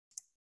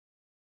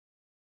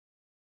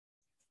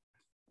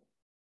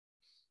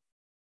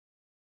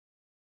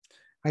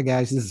Hi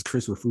guys, this is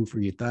Chris with Food for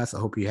Your Thoughts. I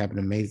hope you have an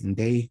amazing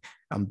day.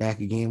 I'm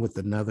back again with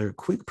another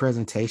quick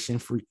presentation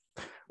for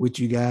with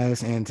you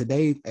guys. And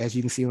today, as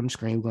you can see on the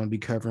screen, we're going to be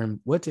covering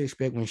what to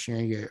expect when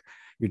sharing your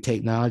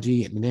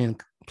technology, and then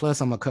plus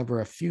I'm gonna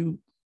cover a few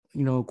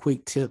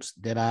quick tips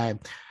that I've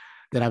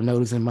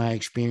noticed in my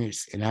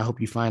experience, and I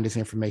hope you find this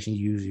information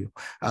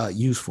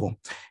useful.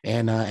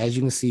 And as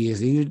you can see,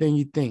 it's easier than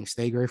you think.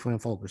 Stay grateful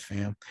and focused,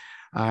 fam.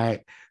 All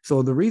right.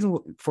 So the reason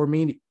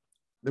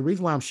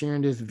why I'm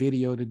sharing this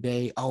video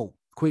today, oh,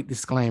 quick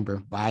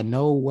disclaimer, by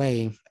no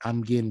way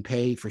I'm getting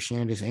paid for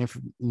sharing this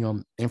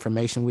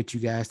information with you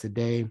guys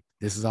today.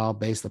 This is all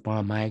based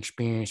upon my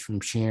experience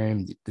from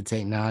sharing the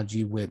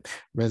technology with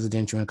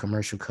residential and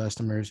commercial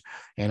customers.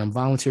 And I'm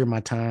volunteering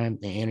my time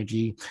and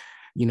energy,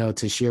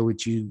 to share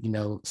with you,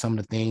 some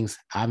of the things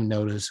I've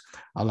noticed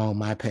along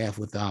my path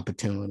with the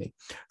opportunity.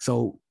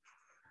 So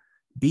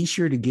be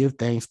sure to give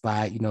thanks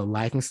by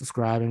liking,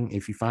 subscribing.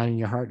 If you find in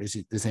your heart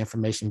this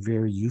information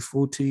very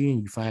useful to you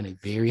and you find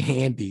it very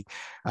handy,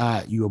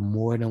 you are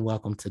more than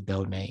welcome to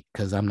donate,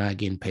 because I'm not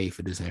getting paid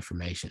for this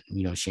information,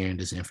 sharing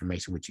this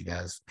information with you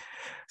guys.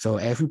 So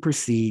as we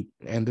proceed,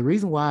 and the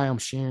reason why I'm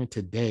sharing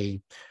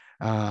today,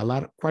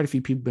 quite a few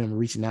people been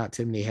reaching out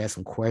to me. They had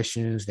some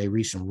questions. They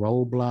reached some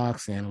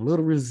roadblocks and a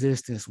little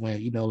resistance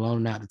when,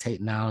 loaning out the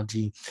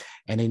technology,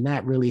 and they're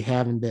not really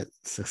having that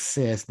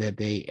success that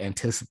they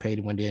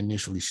anticipated when they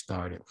initially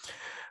started.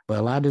 But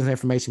a lot of this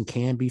information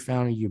can be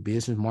found in your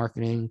business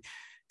marketing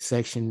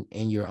section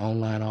in your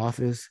online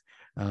office.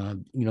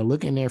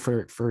 Look in there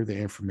for further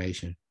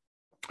information.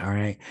 All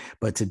right.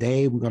 But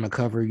today we're going to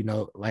cover,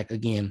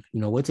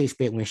 what to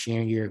expect when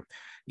sharing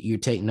your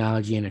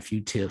technology and a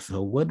few tips.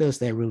 So what does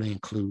that really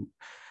include?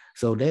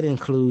 So that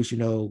includes,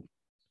 knowing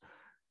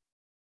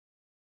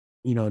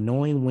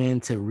when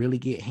to really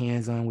get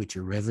hands-on with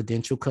your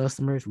residential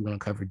customers. We're going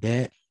to cover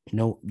that.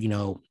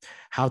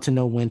 How to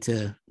know when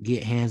to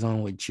get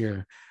hands-on with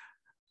your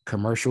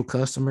commercial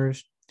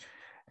customers.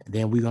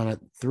 Then we're going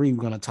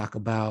to talk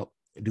about,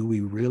 do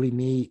we really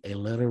need a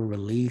letter of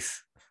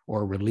release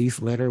or a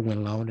release letter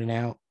when loaning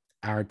out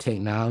our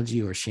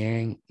technology or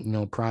sharing,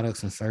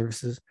 products and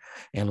services?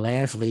 And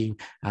lastly,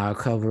 I'll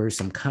cover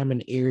some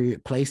common area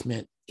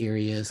placement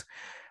areas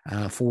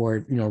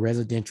for,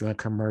 residential and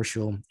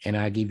commercial. And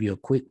I'll give you a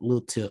quick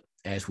little tip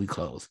as we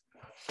close.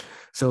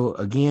 So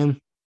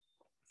again,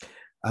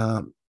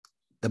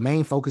 the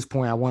main focus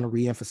point I want to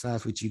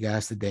reemphasize with you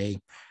guys today,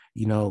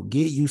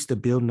 get used to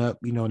building up,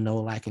 know,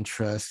 like, and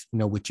trust,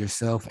 with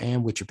yourself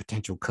and with your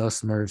potential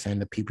customers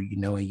and the people,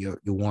 in your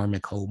warm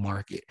and cold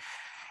market.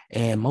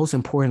 And most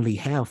importantly,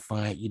 have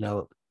fun.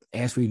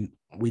 As we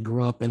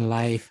grow up in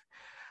life,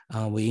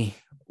 we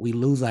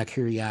lose our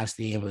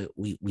curiosity, and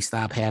we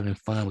stop having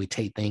fun. We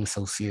take things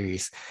so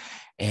serious,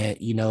 and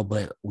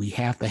but we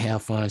have to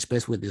have fun,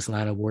 especially with this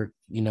line of work,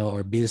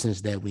 or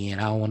business that we in.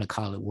 I don't want to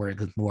call it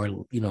work; it's more,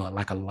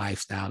 like a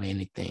lifestyle or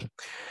anything.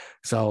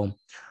 So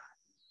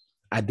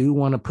I do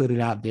want to put it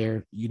out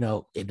there,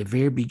 at the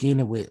very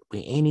beginning with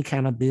any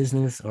kind of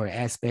business or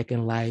aspect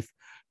in life,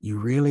 you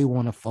really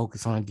want to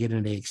focus on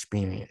getting the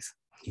experience.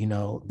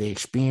 The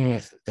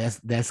experience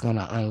that's going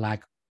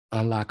to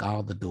unlock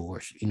all the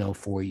doors,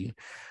 for you,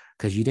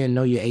 because you didn't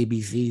know your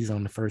ABCs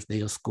on the first day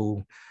of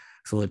school.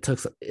 So it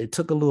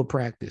took a little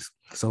practice.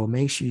 So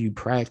make sure you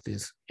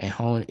practice and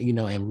hone,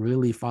 and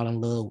really fall in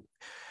love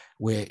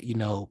with,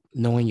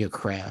 knowing your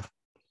craft.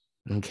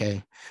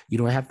 Okay. You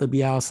don't have to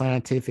be all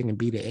scientific and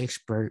be the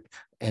expert,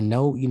 and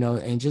know,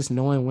 and just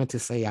knowing when to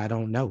say, I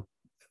don't know,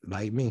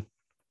 like me.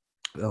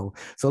 So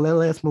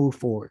let's move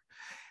forward.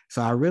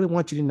 So I really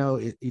want you to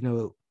know,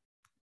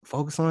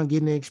 focus on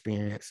getting the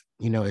experience.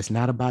 It's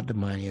not about the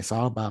money. It's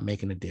all about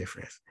making a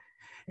difference.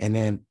 And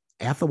then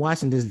after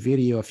watching this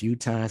video a few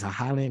times, I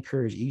highly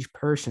encourage each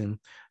person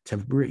to,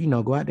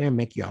 go out there and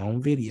make your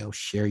own video,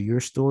 share your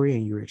story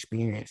and your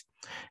experience.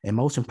 And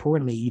most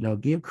importantly,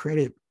 give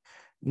credit,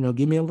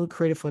 give me a little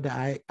credit for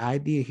the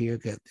idea here,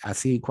 because I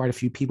see quite a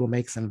few people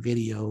make some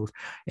videos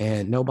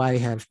and nobody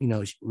has,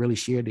 really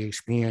shared their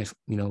experience,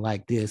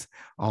 like this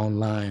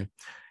online.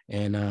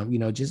 And,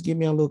 just give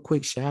me a little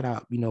quick shout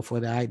out, for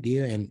the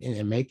idea,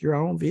 and make your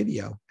own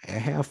video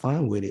and have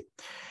fun with it.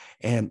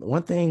 And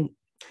one thing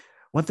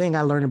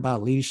I learned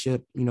about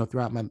leadership,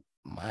 throughout my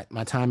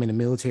time in the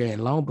military,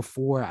 and long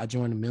before I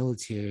joined the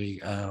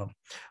military,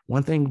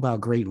 one thing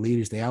about great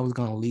leaders, they always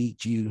going to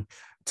lead you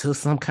to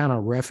some kind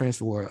of reference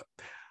or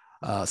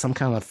some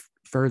kind of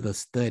further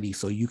study,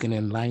 so you can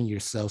enlighten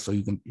yourself, so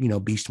you can,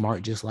 be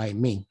smart just like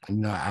me.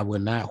 I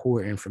would not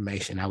hoard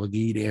information. I would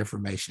give you the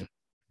information.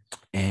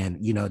 And,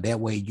 that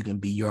way you can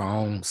be your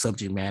own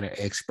subject matter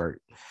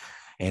expert.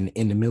 And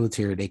in the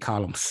military, they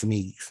call them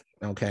SMEs.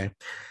 Okay.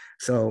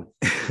 So,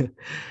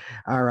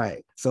 all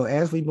right. So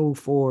as we move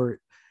forward,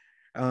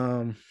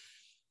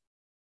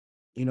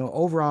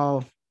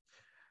 overall,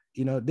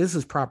 this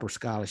is proper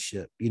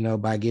scholarship,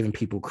 by giving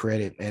people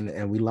credit,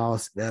 and we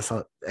lost,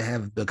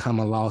 have become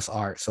a lost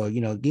art. So,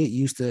 get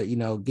used to,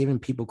 giving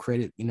people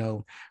credit,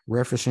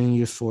 referencing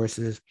your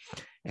sources.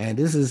 And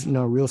this is,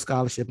 real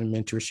scholarship and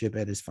mentorship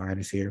at its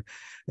finest here.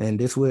 And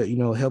this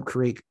will, help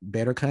create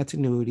better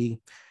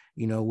continuity,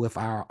 with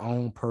our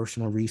own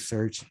personal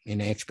research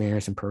and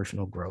experience and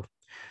personal growth.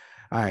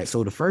 All right.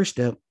 So the first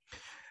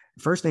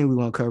thing we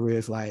want to cover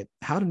is like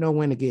how to know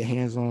when to get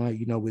hands-on,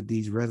 with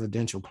these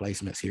residential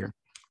placements here.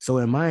 So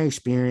in my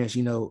experience,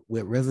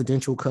 with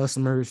residential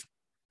customers,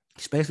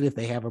 especially if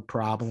they have a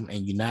problem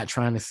and you're not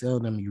trying to sell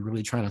them, you're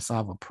really trying to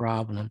solve a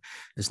problem,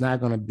 it's not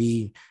going to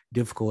be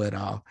difficult at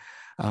all.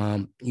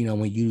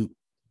 When you,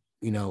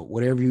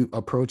 whatever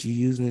approach you're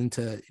using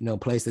to,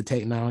 place the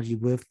technology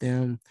with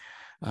them,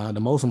 the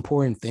most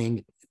important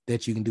thing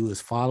that you can do is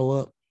follow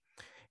up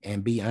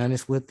and be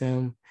honest with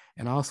them,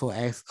 and also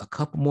ask a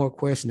couple more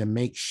questions to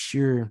make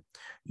sure,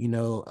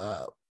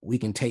 we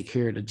can take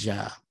care of the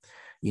job.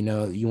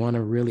 You want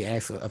to really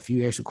ask a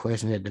few extra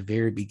questions at the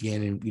very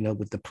beginning,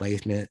 with the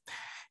placement,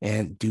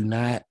 and do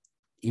not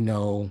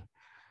sell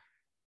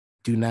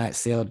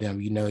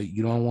them.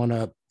 You don't want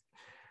to,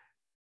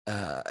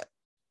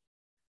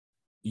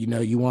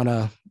 you want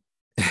to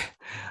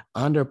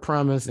under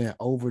promise and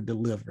over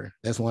deliver.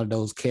 That's one of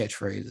those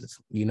catchphrases,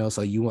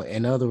 so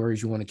in other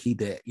words, you want to keep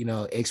that,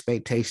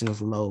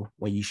 expectations low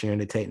when you're sharing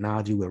the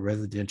technology with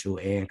residential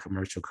and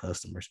commercial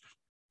customers.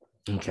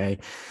 Okay.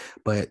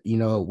 But,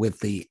 with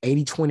the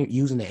 80-20,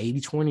 using the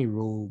 80-20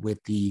 rule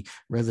with the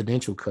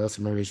residential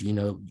customers, you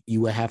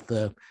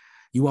will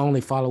only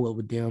follow up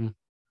with them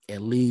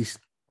at least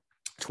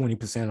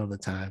 20% of the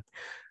time.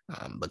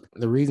 But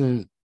the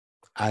reason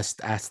I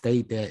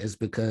state that is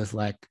because,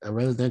 like, a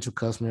residential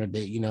customer,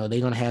 they're going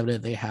to have it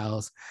at their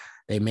house.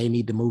 They may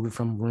need to move it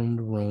from room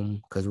to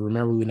room, because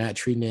remember, we're not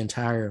treating the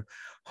entire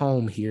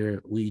home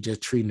here. We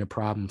just treating the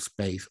problem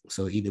space.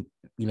 So either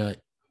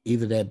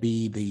that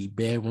be the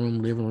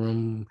bedroom, living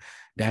room,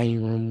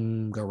 dining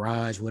room,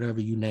 garage,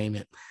 whatever you name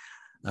it.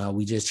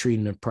 We just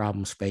treating the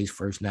problem space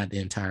first, not the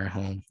entire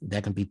home.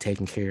 That can be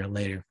taken care of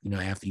later,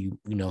 after you,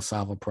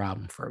 solve a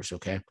problem first.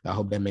 Okay. I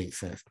hope that makes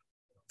sense.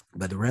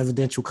 But the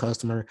residential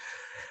customer,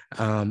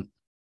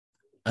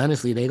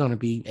 honestly, they're going to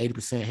be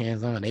 80%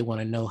 hands-on. They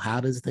want to know, how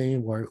does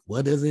thing work?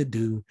 What does it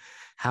do?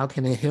 How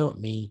can it help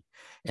me?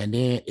 And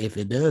then if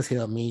it does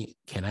help me,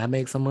 can I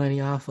make some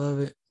money off of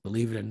it?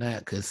 Believe it or not,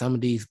 because a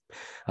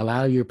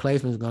lot of your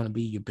placements are going to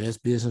be your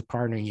best business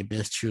partner and your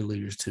best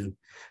cheerleaders too.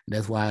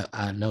 That's why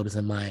I noticed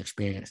in my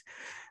experience.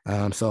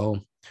 So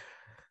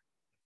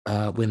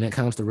when it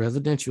comes to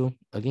residential,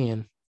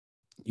 again,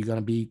 you're going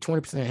to be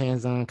 20%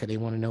 hands-on because they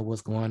want to know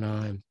what's going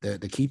on.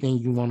 The key thing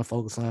you want to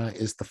focus on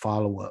is the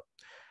follow-up.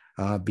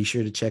 Be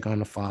sure to check on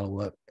the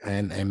follow-up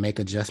and make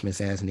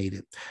adjustments as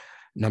needed.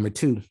 Number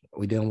two,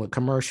 we're dealing with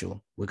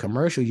commercial. With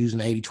commercial, using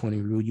the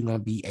 80-20 rule, you're going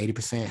to be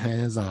 80%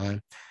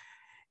 hands-on,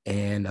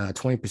 and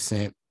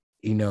 20%,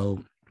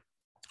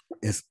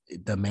 is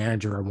the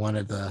manager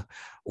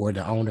or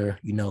the owner,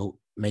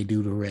 may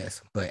do the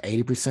rest. But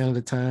 80% of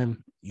the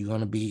time, you're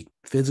going to be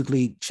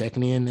physically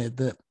checking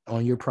in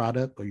on your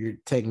product or your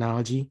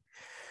technology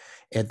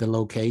at the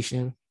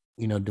location,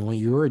 doing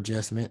your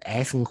adjustment,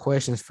 asking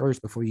questions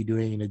first before you do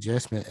any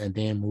adjustment, and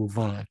then move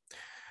on.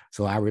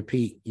 So I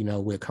repeat,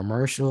 with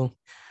commercial,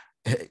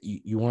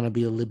 you want to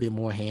be a little bit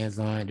more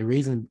hands-on. The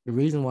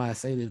reason why I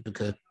say this is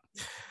because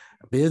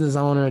a business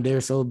owner, they're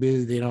so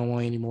busy, they don't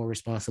want any more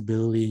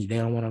responsibility. They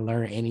don't want to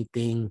learn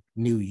anything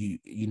new.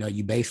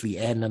 You basically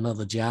adding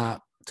another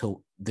job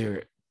to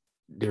their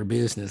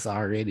business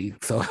already.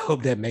 So I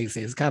hope that makes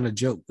sense. It's kind of a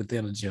joke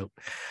within a joke.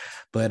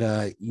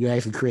 But you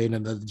actually create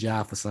another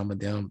job for some of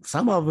them.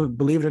 Some of them,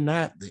 believe it or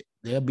not,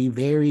 they'll be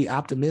very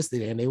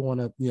optimistic and they want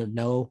to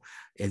know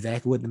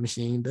exactly what the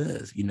machine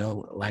does.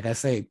 Like I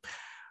say,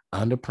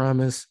 under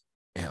promise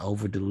and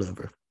over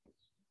deliver.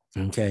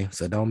 Okay,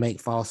 so don't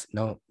make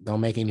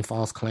any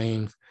false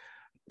claims.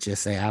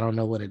 Just say, I don't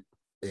know what it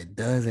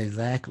does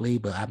exactly,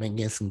 but I've been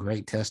getting some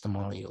great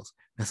testimonials.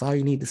 That's all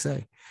you need to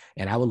say.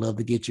 And I would love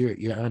to get your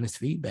honest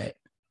feedback,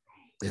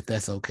 if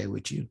that's okay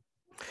with you.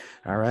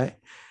 All right.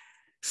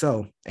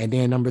 So, and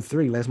then number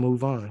three, let's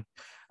move on.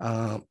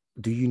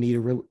 Do you need a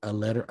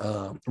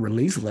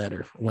release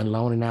letter when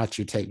loaning out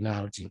your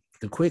technology?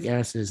 The quick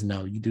answer is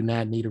no, you do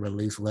not need a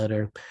release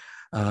letter.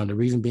 The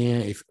reason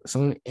being,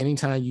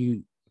 anytime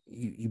you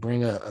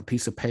bring a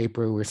piece of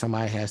paper where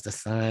somebody has to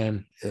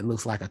sign, it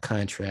looks like a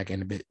contract.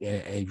 And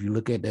if you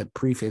look at the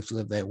prefix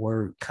of that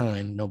word,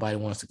 con, nobody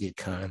wants to get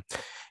con.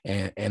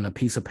 And a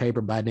piece of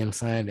paper by them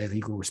signed has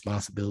equal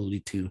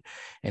responsibility too.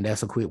 And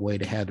that's a quick way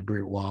to have the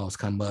brick walls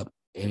come up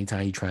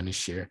anytime you're trying to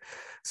share.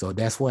 So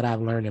that's what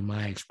I've learned in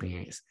my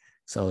experience.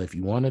 So if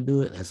you want to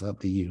do it, that's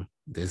up to you.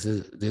 This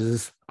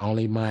is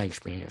only my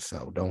experience.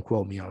 So don't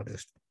quote me on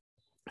this.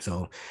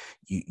 So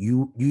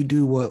you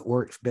do what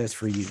works best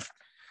for you.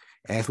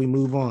 As we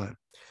move on,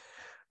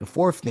 the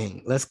fourth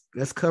thing, let's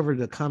cover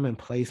the common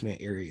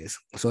placement areas.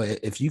 So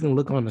if you can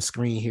look on the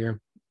screen here,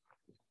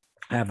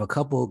 I have a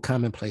couple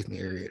common placement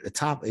area. The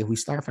top, if we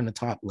start from the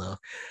top left,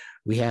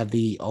 we have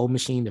the old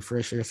machine, the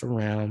fresh air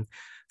surround.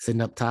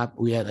 Sitting up top,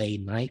 we have a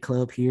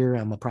nightclub here.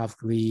 I'm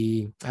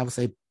approximately, I would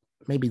say,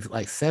 maybe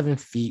like 7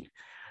 feet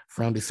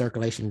from the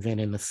circulation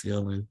vent in the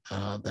ceiling.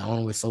 The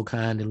owner was so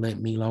kind to let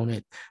me loan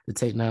it, the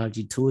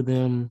technology to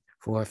them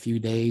for a few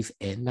days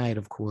at night,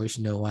 of course,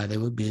 while they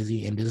were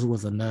busy. And this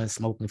was a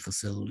non-smoking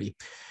facility.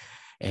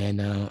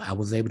 And I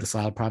was able to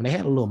solve the problem. They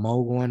had a little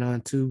mold going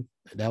on too.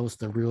 That was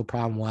the real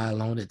problem why I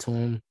loaned it to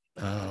them.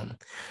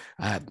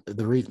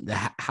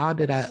 How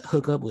did I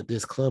hook up with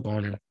this club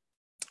owner?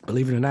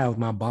 Believe it or not, it was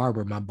my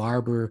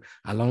barber.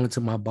 I loaned it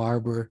to my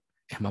barber,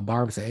 and my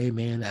barber said, "Hey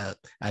man,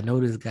 I know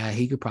this guy.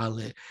 He could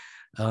probably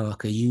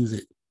could use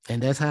it."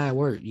 And that's how it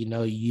worked.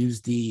 You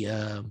use the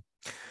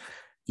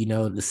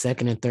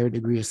second and third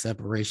degree of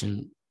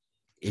separation,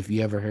 if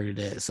you ever heard of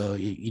that. So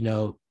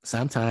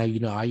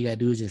sometimes all you gotta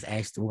do is just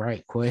ask the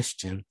right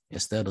question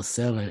instead of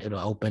selling. It'll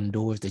open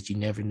doors that you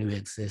never knew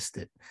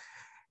existed,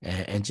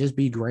 and just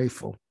be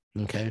grateful.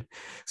 Okay.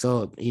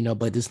 So,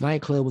 but this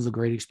nightclub was a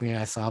great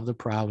experience. I solved the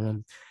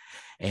problem.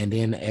 And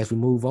then as we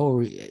move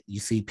over, you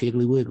see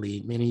Piggly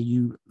Wiggly. Many of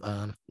you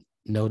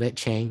know that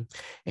chain.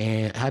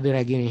 And how did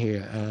I get in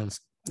here?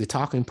 The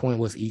talking point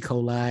was E.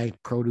 coli,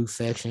 produce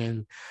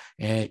section.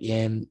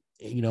 And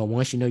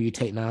once you know your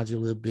technology a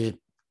little bit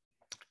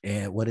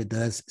and what it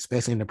does,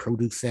 especially in the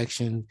produce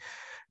section,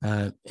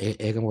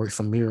 it can work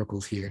some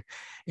miracles here.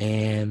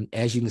 And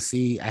as you can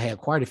see, I had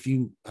quite a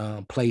few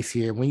plays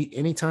here.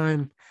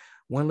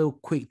 One little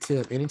quick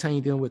tip, anytime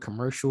you're dealing with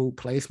commercial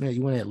placement,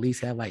 you want to at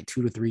least have like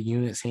 2 to 3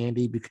 units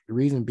handy. The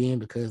reason being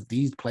because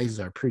these places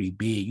are pretty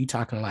big. You're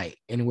talking like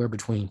anywhere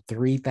between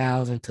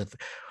 3,000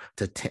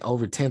 to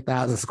over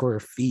 10,000 square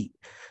feet,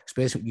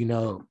 especially,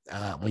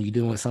 when you're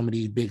doing some of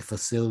these big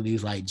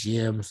facilities like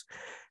gyms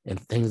and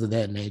things of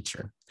that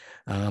nature.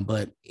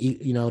 But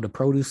the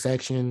produce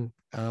section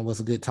was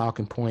a good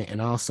talking point. And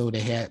also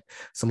they had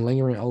some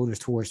lingering odors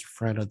towards the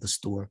front of the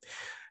store.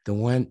 The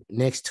one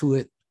next to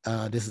it,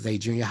 this is a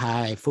junior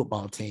high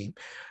football team.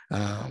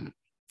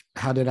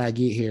 How did I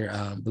get here?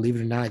 Believe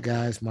it or not,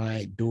 guys,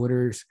 my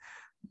daughter's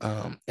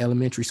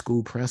elementary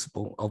school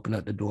principal opened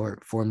up the door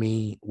for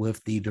me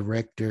with the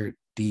director,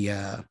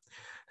 the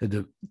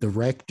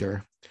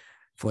director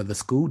for the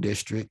school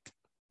district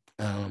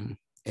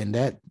in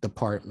that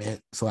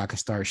department, so I could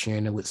start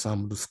sharing it with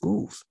some of the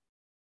schools.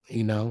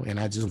 And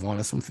I just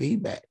wanted some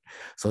feedback.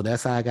 So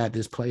that's how I got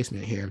this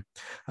placement here.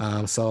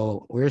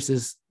 So where's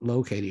this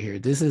located here?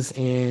 This is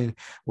in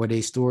where they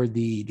store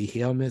the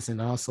helmets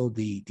and also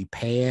the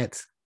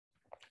pads,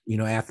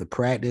 after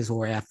practice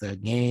or after a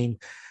game.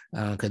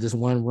 Because this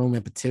one room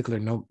in particular,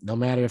 no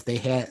matter if they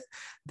had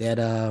that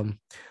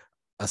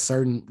a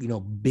certain,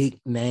 big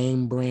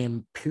name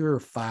brand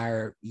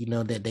purifier,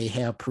 that they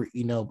have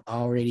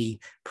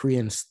already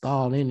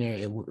pre-installed in there,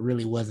 it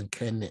really wasn't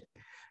cutting it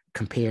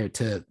compared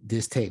to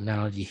this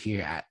technology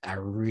here. I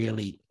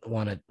really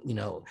want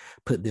to,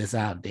 put this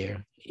out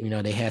there.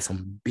 They had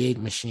some big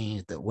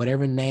machines, that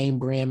whatever name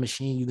brand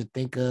machine you could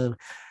think of,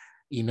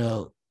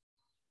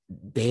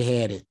 they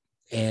had it.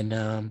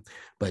 And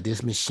but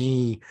this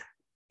machine,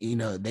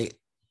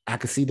 I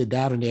could see the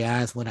doubt in their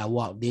eyes when I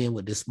walked in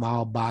with this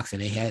small box,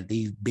 and they had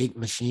these big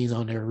machines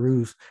on their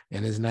roofs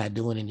and it's not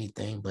doing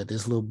anything. But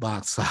this little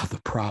box solved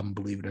the problem,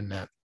 believe it or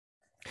not.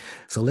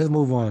 So let's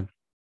move on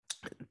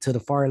to the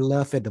far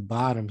left at the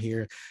bottom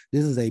here.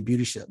 This is a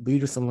beauty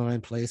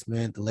salon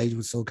placement. The lady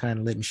was so kind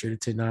of let me share the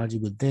technology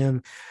with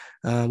them.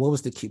 What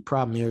was the key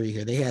problem area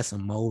here? They had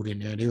some mold in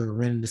there. They were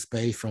renting the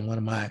space from one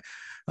of my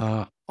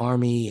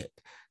Army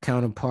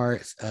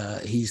counterparts.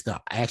 He's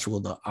the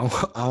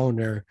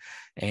owner,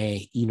 and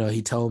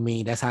he told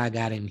me that's how I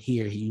got in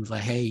here. He was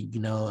like, "Hey,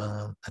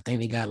 I think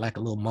they got like a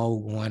little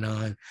mold going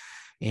on,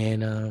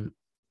 and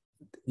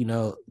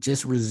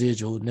just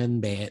residual,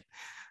 nothing bad."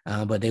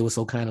 But they were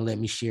so kind of let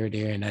me share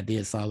there, and I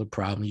did solve the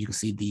problem. You can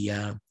see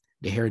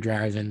the hair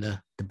dryers in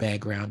the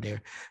background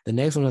there. The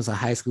next one is a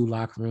high school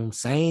locker room.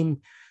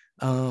 Same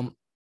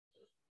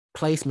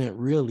placement,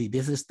 really.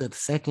 This is the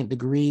second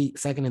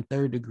and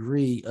third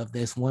degree of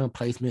this one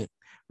placement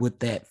with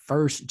that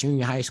first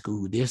junior high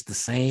school. There's the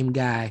same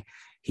guy.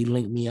 He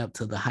linked me up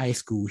to the high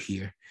school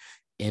here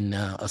in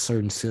a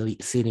certain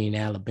city in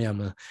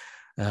Alabama.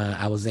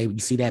 I was able, you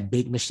see that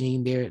big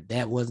machine there?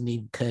 That wasn't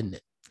even cutting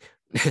it.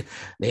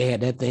 They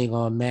had that thing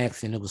on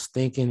max and it was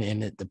stinking,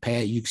 and the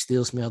pad, you could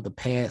still smell the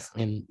pads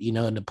and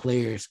and the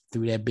players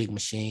through that big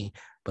machine.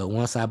 But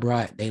once I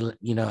brought,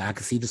 I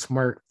could see the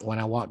smirk when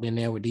I walked in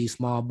there with these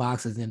small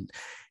boxes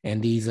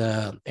and these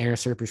Air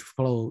Surface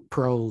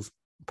Pros,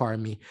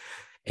 pardon me,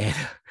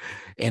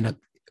 and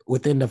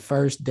within the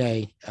first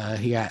day,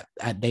 here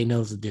they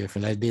knows the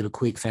difference. I did a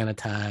quick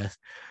sanitize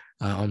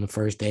on the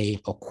first day,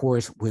 of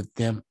course, with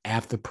them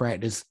after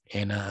practice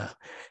and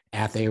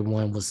after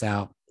everyone was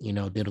out,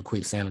 did a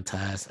quick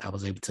sanitize. I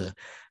was able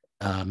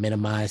to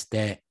minimize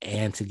that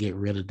and to get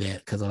rid of that,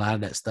 because a lot of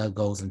that stuff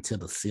goes into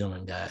the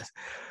ceiling, guys.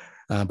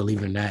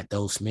 Believe it or not,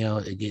 those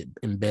smells, it get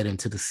embedded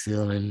into the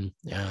ceiling,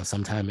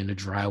 sometime in the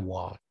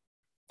drywall.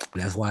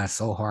 That's why it's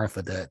so hard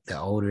for the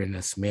odor and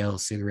the smell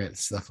of cigarettes and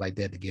stuff like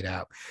that to get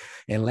out.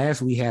 And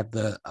last, we have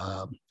the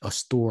a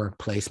store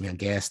placement, a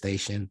gas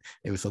station.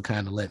 They were so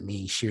kind to let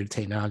me share the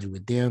technology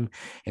with them.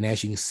 And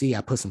as you can see,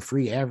 I put some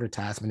free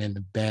advertisement in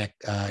the back.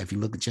 If you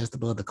look at just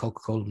above the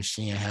Coca-Cola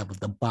machine, I have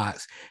the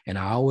box. And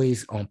I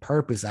always, on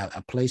purpose, I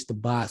place the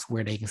box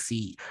where they can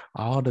see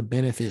all the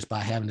benefits by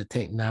having the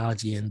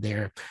technology in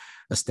their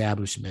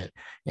establishment.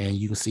 And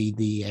you can see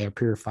the air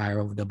purifier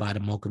over there by the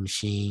mocha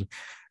machine.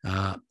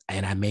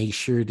 And I made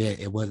sure that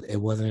it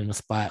wasn't in a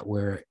spot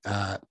where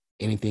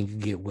anything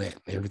could get wet.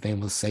 Everything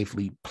was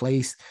safely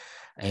placed,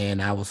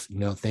 and I was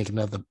thinking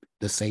of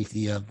the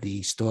safety of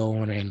the store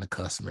owner and the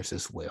customers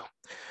as well.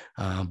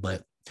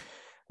 But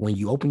when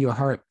you open your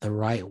heart the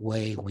right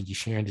way, when you're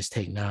sharing this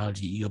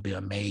technology, you'll be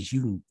amazed.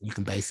 You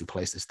can basically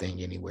place this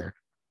thing anywhere.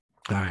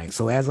 All right.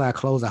 So as I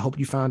close, I hope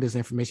you found this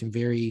information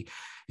very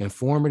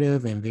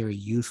informative and very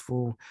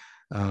useful.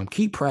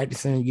 Keep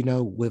practicing,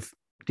 with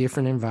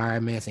different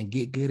environments and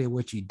get good at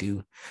what you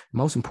do.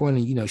 Most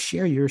importantly,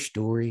 share your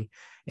story.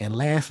 And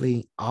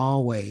lastly,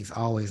 always,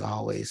 always,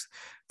 always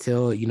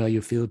tell,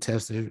 your field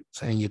testers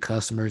and your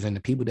customers and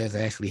the people that's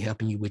actually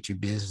helping you with your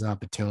business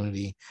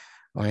opportunity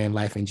or in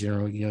life in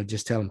general,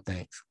 just tell them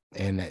thanks.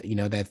 And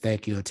that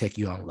thank you will take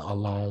you a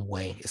long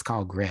way. It's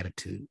called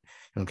gratitude.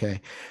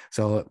 Okay.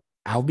 So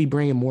I'll be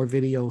bringing more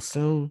videos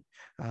soon,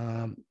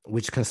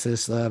 which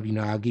consists of,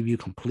 I'll give you a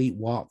complete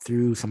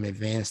walkthrough, some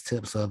advanced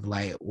tips of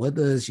like, what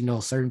does,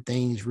 certain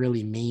things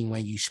really mean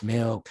when you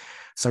smell,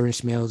 certain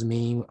smells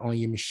mean on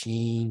your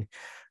machine,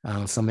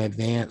 some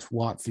advanced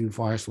walkthrough as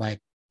far as like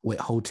with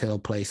hotel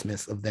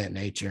placements of that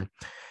nature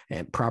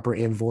and proper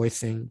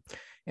invoicing.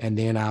 And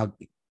then I'll,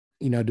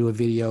 do a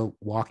video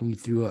walking you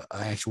through an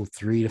actual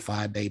 3 to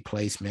 5 day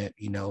placement,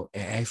 and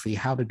actually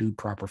how to do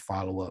proper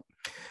follow-up.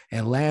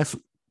 And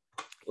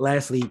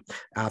lastly,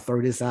 I'll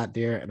throw this out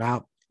there, and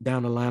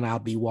down the line, I'll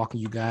be walking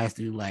you guys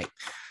through, like,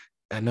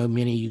 I know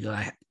many of you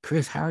like,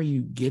 Chris, how are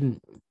you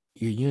getting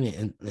your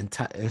unit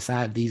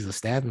inside these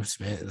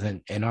establishments,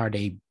 and are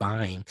they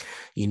buying?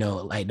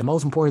 Like the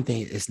most important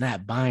thing is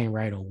not buying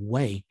right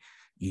away.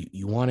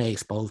 You want to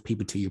expose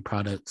people to your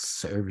products,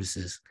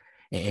 services,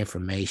 and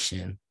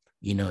information,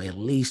 at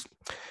least,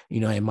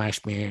 in my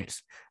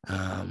experience,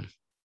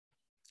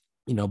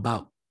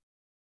 about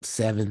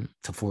 7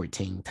 to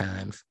 14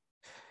 times.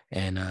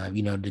 And,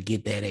 to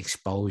get that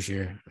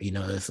exposure,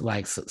 it's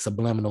like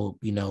subliminal,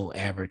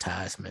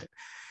 advertisement.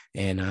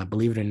 And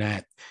believe it or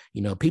not,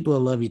 people will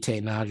love your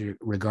technology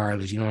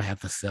regardless. You don't have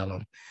to sell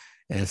them.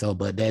 And so,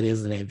 but that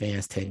is an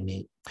advanced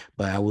technique.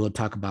 But I will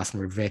talk about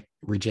some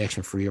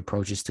rejection-free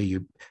approaches to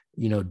your,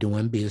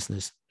 doing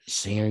business,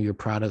 sharing your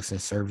products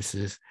and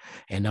services.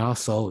 And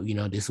also,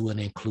 this would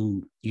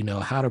include,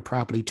 how to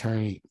properly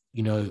turn,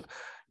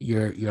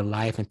 your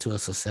life into a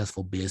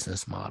successful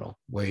business model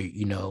where,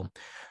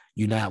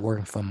 you're not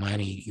working for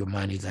money. Your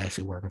money is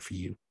actually working for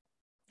you.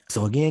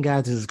 So again,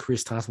 guys, this is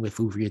Chris Thompson with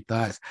Food for Your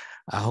Thoughts.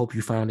 I hope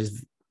you found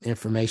this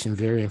information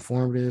very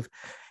informative.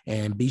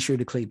 And be sure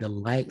to click the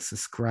like,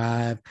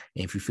 subscribe.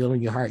 And if you feel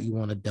in your heart you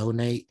want to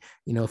donate,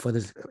 for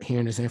this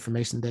hearing this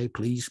information today,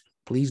 please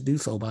do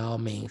so by all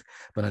means.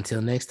 But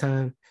until next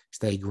time,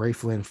 stay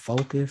grateful and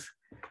focused.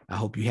 I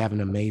hope you have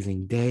an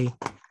amazing day.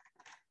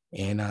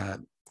 And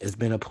it's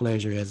been a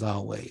pleasure as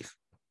always.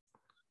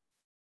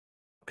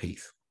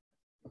 Peace.